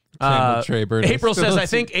 Camel Trayburn. April says, I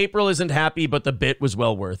think April isn't happy, but the bit was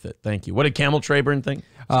well worth it. Thank you. What did Camel Trayburn think?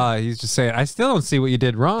 He's just saying, I still don't see what you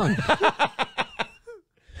did wrong.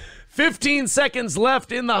 15 seconds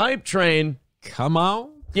left in the hype train. Come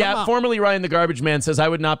on. Formerly Ryan the Garbage Man says, I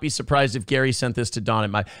would not be surprised if Gary sent this to Don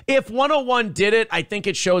and Mike. If 101 did it, I think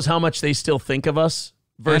it shows how much they still think of us.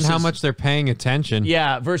 And how much they're paying attention.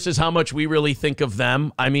 Yeah, versus how much we really think of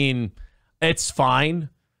them. I mean, it's fine.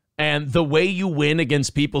 And the way you win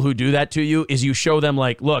against people who do that to you is you show them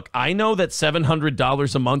like, look, I know that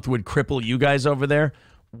 $700 a month would cripple you guys over there.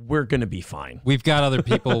 We're going to be fine. We've got other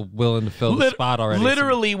people willing to fill the spot already.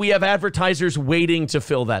 Literally, we have advertisers waiting to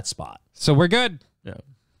fill that spot. So we're good. Yeah.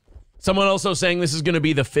 Someone also saying this is going to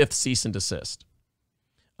be the 5th cease and desist.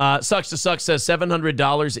 Sucks to Suck says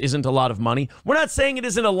 $700 isn't a lot of money. We're not saying it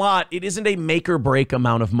isn't a lot. It isn't a make or break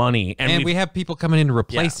amount of money. And we have people coming in to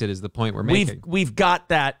replace it is the point we're making. We've got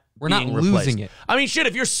that. We're not losing it. I mean, shit,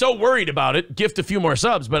 if you're so worried about it, gift a few more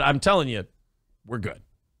subs, but I'm telling you, we're good.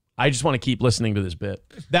 I just want to keep listening to this bit.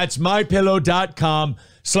 That's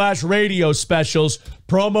mypillow.com/radio specials.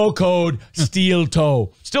 Promo code Steel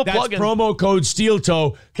Toe. Still plugging. That's promo code Steel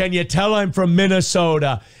Toe. Can you tell I'm from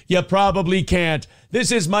Minnesota? You probably can't.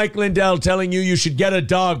 This is Mike Lindell telling you should get a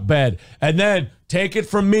dog bed. And then take it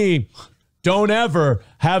from me. Don't ever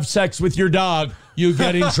have sex with your dog. You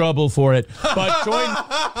get in trouble for it. But join.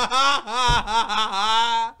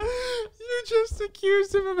 You just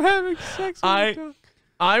accused him of having sex with a dog.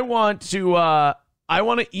 I want to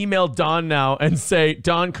email Don now and say,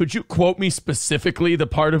 Don, could you quote me specifically the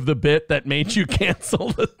part of the bit that made you cancel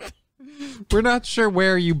the thing? We're not sure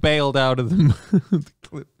where you bailed out of the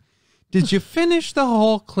clip. Did you finish the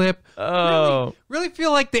whole clip? Oh. Really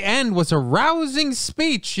feel like the end was a rousing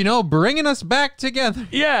speech, bringing us back together.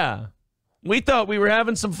 Yeah. We thought we were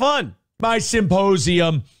having some fun. My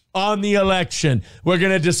symposium on the election. We're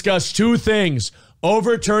going to discuss 2 things.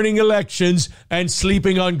 overturning elections, and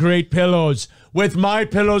sleeping on great pillows with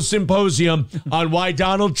MyPillow Symposium on why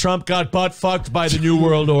Donald Trump got butt fucked by the New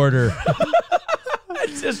World Order.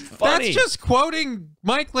 It's just funny. That's just quoting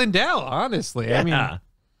Mike Lindell, honestly. Yeah. I mean, I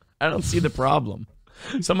don't see the problem.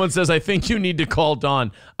 Someone says, I think you need to call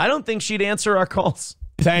Dawn. I don't think she'd answer our calls.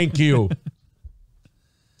 Thank you.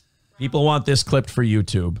 People want this clipped for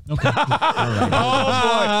YouTube. Okay. Oh,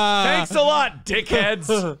 boy. Thanks a lot,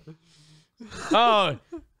 dickheads. Oh,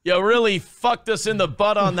 you really fucked us in the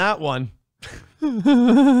butt on that one.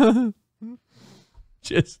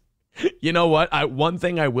 Just, you know what? One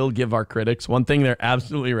thing I will give our critics, one thing they're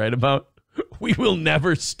absolutely right about, we will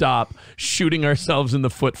never stop shooting ourselves in the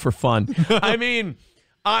foot for fun. I mean,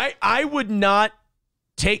 I would not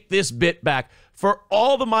take this bit back. For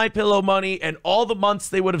all the MyPillow money and all the months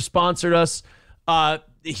they would have sponsored us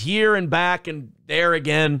here and back and there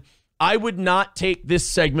again, I would not take this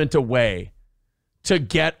segment away to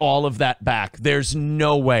get all of that back. There's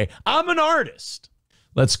no way. I'm an artist.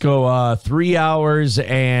 Let's go 3 hours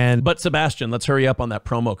and... But Sebastian, let's hurry up on that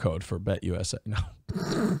promo code for BetUSA. No.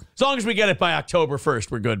 As long as we get it by October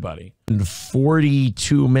 1st, we're good, buddy.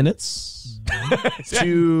 42 minutes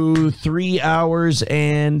to 3 hours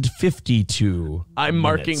and 52 I'm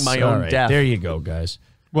marking minutes. my All own right, death. there you go, guys.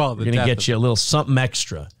 well, We're going to get you a little something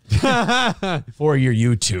extra for your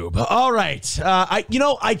YouTube. All right.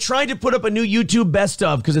 I tried to put up a new YouTube best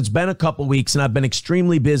of because it's been a couple weeks and I've been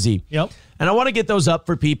extremely busy. Yep. And I want to get those up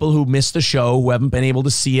for people who missed the show, who haven't been able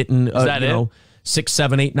to see it in, that it? 6,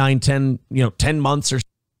 7, 8, 9, 10, 10 months or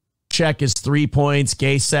check is 3 points.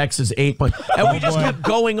 Gay sex is 8 points. And we just kept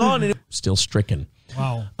going on and still stricken.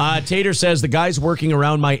 Wow. Tater says the guys working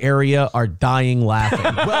around my area are dying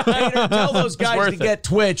laughing. Well, Tater, tell those guys to get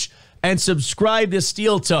Twitch and subscribe to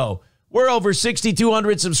Steel Toe. We're over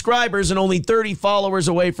 6,200 subscribers and only 30 followers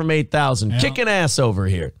away from 8,000. Kicking ass over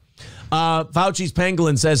here. Fauci's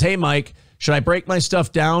Pangolin says, hey, Mike, should I break my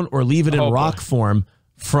stuff down or leave it in rock form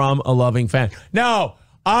from a loving fan? Now,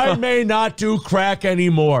 I may not do crack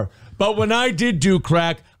anymore, but when I did do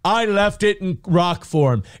crack, I left it in rock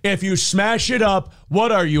form. If you smash it up,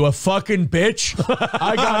 what are you, a fucking bitch?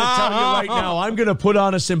 I gotta tell you right now, I'm gonna put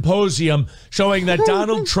on a symposium showing that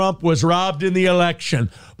Donald Trump was robbed in the election.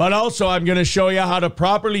 But also, I'm gonna show you how to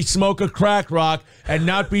properly smoke a crack rock and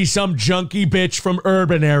not be some junkie bitch from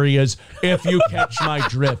urban areas, if you catch my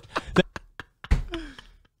drift.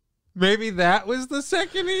 maybe that was the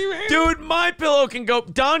second email. Dude, MyPillow can go...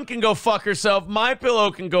 Dawn can go fuck herself.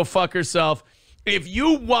 MyPillow can go fuck herself. If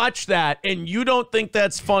you watch that and you don't think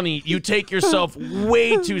that's funny, you take yourself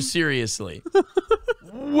way too seriously.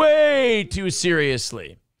 Way too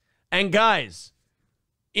seriously. And guys,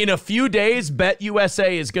 in a few days,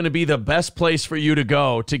 BetUSA is going to be the best place for you to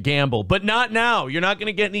go to gamble. But not now. You're not going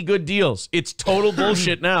to get any good deals. It's total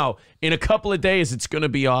bullshit now. In a couple of days, it's going to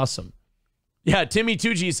be awesome. Yeah, Timmy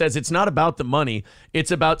 2G says it's not about the money. It's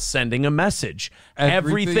about sending a message.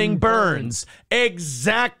 Everything burns.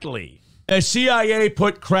 Exactly. The CIA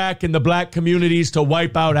put crack in the black communities to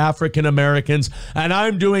wipe out African Americans, and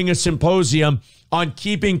I'm doing a symposium on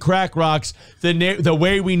keeping crack rocks the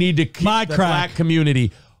way we need to keep the black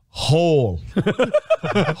community whole.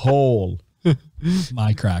 Whole.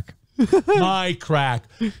 My crack. My crack.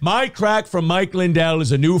 My crack from Mike Lindell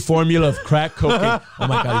is a new formula of crack cocaine. Oh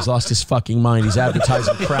my God, he's lost his fucking mind. He's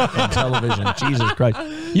advertising crack on television. Jesus Christ.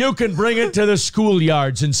 You can bring it to the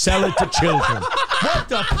schoolyards and sell it to children. What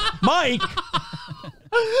the? Mike?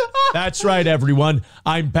 That's right, everyone.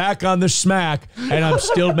 I'm back on the smack, and I'm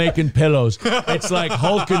still making pillows. It's like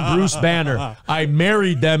Hulk and Bruce Banner. I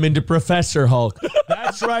married them into Professor Hulk.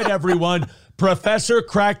 That's right, everyone. Professor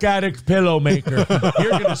Crack Addict Pillow Maker.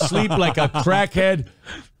 You're going to sleep like a crackhead.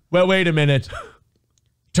 Well, wait a minute.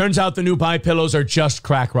 Turns out the new MyPillows are just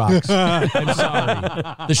crack rocks. I'm sorry.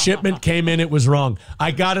 The shipment came in. It was wrong.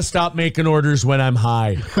 I got to stop making orders when I'm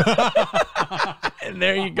high. And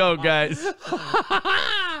there you go, guys.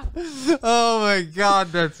 Oh my God,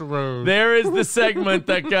 that's low. There is the segment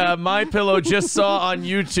that MyPillow just saw on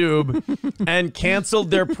YouTube and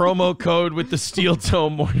canceled their promo code with the Steel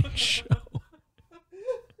Toe Morning Show.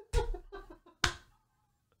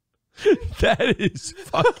 That is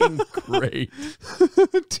fucking great.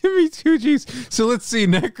 Timmy 2Gs. So let's see.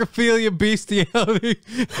 Necrophilia, bestiality,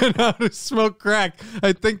 and how to smoke crack.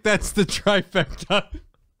 I think that's the trifecta.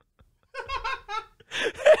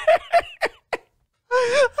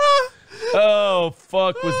 Oh,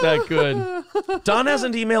 fuck, was that good? Dawn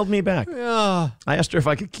hasn't emailed me back. I asked her if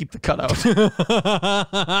I could keep the cutout.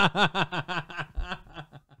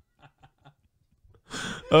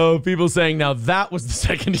 Oh, people saying now that was the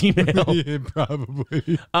second email. Yeah,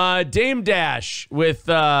 probably. Dame Dash with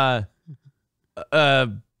resubscribing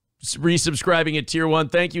at tier 1.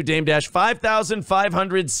 Thank you, Dame Dash.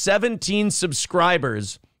 5,517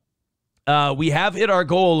 subscribers. We have hit our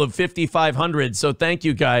goal of 5,500, so thank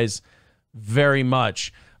you guys very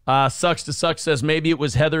much. Sucks to Suck says maybe it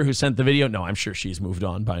was Heather who sent the video. No, I'm sure she's moved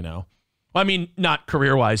on by now. I mean, not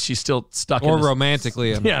career-wise. She's still stuck Or in this,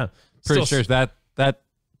 romantically. I'm yeah, pretty still, sure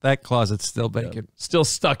that closet's still vacant. still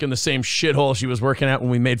stuck in the same shithole she was working at when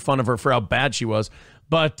we made fun of her for how bad she was.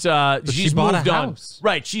 But she's she bought a moved on. house.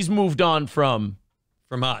 Right, she's moved on from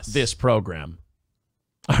us. this program.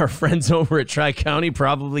 Our friends over at Tri-County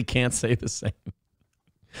probably can't say the same.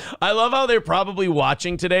 I love how they're probably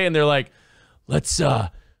watching today and they're like, let's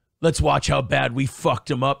watch how bad we fucked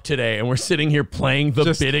them up today. And we're sitting here playing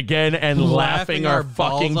the bit again and laughing our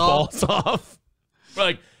fucking balls off. We're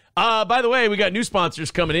like, by the way, we got new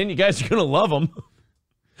sponsors coming in. You guys are going to love them.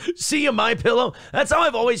 See you, MyPillow. That's how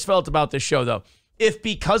I've always felt about this show, though. If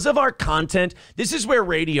because of our content, this is where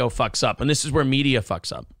radio fucks up and this is where media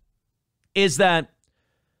fucks up, is that,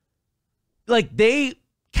 like, they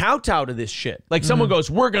kowtow to this shit. Like, someone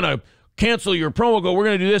goes, we're going to cancel your promo code. We're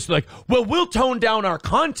going to do this. Like, well, we'll tone down our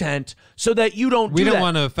content so that you don't We do don't that.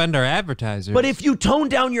 want to offend our advertisers. But if you tone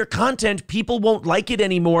down your content, people won't like it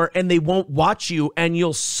anymore and they won't watch you and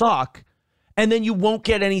you'll suck and then you won't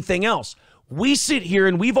get anything else. We sit here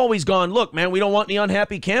and we've always gone, look, man, we don't want any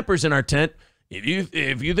unhappy campers in our tent.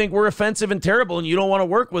 If you think we're offensive and terrible and you don't want to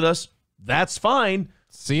work with us, that's fine.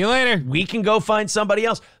 See you later. We can go find somebody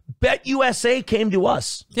else. Bet USA came to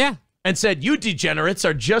us Yeah. and said, you degenerates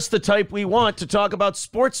are just the type we want to talk about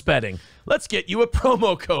sports betting. Let's get you a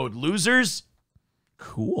promo code, losers.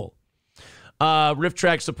 Cool. Rift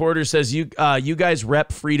Track supporter says, you guys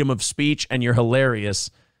rep freedom of speech and you're hilarious,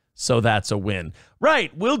 so that's a win.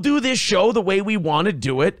 Right, we'll do this show the way we want to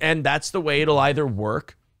do it, and that's the way it'll either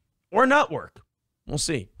work or not work. We'll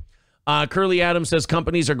see. Curly Adams says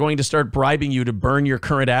companies are going to start bribing you to burn your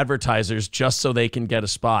current advertisers just so they can get a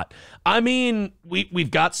spot. I mean,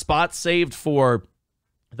 we've got spots saved for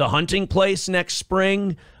the hunting place next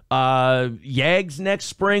spring, Yags next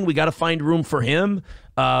spring. We got to find room for him.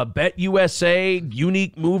 Bet USA,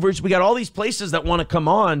 Unique Movers. We got all these places that want to come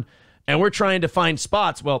on, and we're trying to find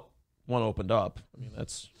spots. Well, one opened up. I mean,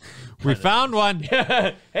 that's... We found one.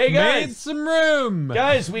 Hey, guys. Made some room.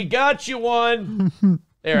 Guys, we got you one.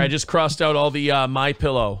 There, I just crossed out all the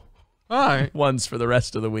MyPillow All right. ones for the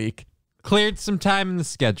rest of the week. Cleared some time in the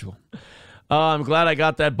schedule. I'm glad I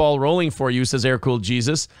got that ball rolling for you, says Air Cooled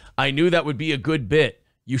Jesus. I knew that would be a good bit.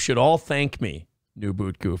 You should all thank me. New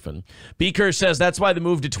boot goofing. Beaker says that's why the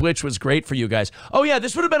move to Twitch was great for you guys. Oh, yeah,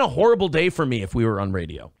 this would have been a horrible day for me if we were on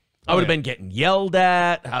radio. I would have been getting yelled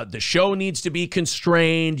at. How the show needs to be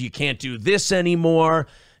constrained. You can't do this anymore.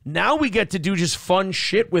 Now we get to do just fun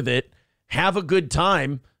shit with it, have a good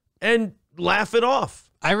time, and laugh it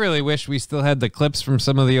off. I really wish we still had the clips from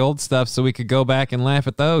some of the old stuff so we could go back and laugh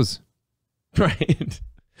at those. Right.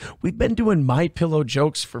 We've been doing MyPillow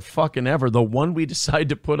jokes for fucking ever. The one we decide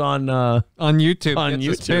to put on YouTube. On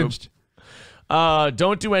gets us YouTube. pinched.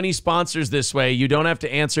 Don't do any sponsors this way. You don't have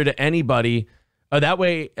to answer to anybody. That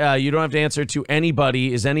way, you don't have to answer to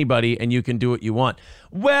anybody is anybody, and you can do what you want.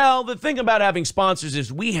 Well, the thing about having sponsors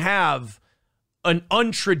is we have an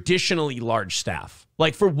untraditionally large staff.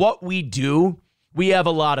 Like, for what we do, we have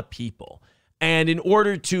a lot of people. And in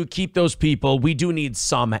order to keep those people, we do need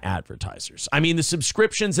some advertisers. I mean, the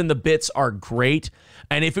subscriptions and the bits are great.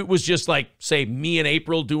 And if it was just like, say, me and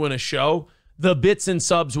April doing a show, the bits and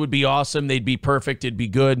subs would be awesome. They'd be perfect. It'd be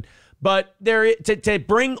good. But there, to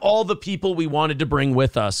bring all the people we wanted to bring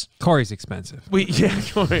with us, Corey's expensive.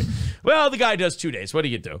 Corey. Well, the guy does 2 days. What do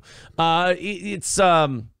you do? It's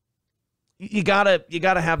you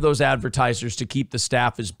gotta have those advertisers to keep the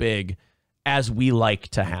staff as big as we like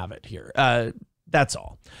to have it here. That's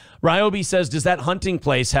all. Ryobi says, does that hunting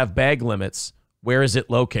place have bag limits? Where is it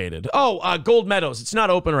located? Oh, Gold Meadows. It's not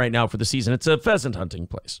open right now for the season. It's a pheasant hunting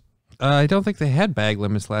place. I don't think they had bag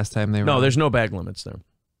limits last time they were. No, on. there's no bag limits there.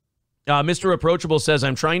 Mr. Approachable says,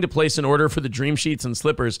 I'm trying to place an order for the dream sheets and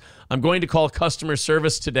slippers. I'm going to call customer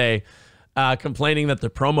service today, complaining that the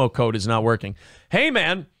promo code is not working. Hey,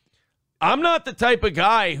 man, I'm not the type of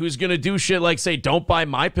guy who's going to do shit like, say, don't buy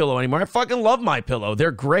MyPillow anymore. I fucking love MyPillow.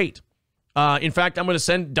 They're great. In fact, I'm going to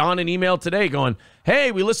send Don an email today going,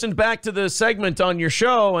 hey, we listened back to the segment on your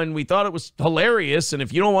show, and we thought it was hilarious. And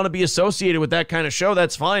if you don't want to be associated with that kind of show,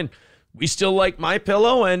 that's fine. We still like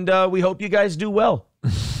MyPillow, and we hope you guys do well.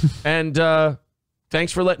 And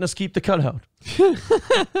Thanks for letting us keep the cutout.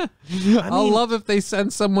 I'll love if they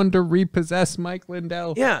send someone to repossess Mike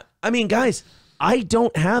Lindell. Yeah. I mean, guys, I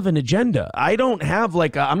don't have an agenda. I don't have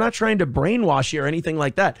I'm not trying to brainwash you or anything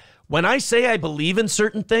like that. When I say I believe in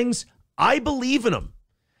certain things, I believe in them.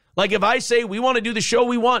 Like if I say we want to do the show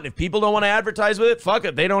we want, if people don't want to advertise with it, fuck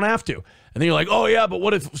it, they don't have to. And then you're like, oh yeah, but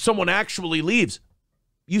what if someone actually leaves?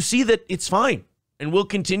 You see that it's fine. And we'll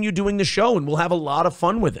continue doing the show and we'll have a lot of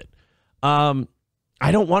fun with it.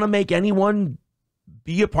 I don't want to make anyone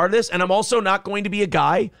be a part of this. And I'm also not going to be a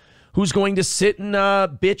guy who's going to sit and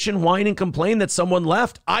bitch and whine and complain that someone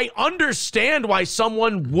left. I understand why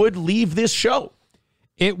someone would leave this show.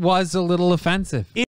 It was a little offensive.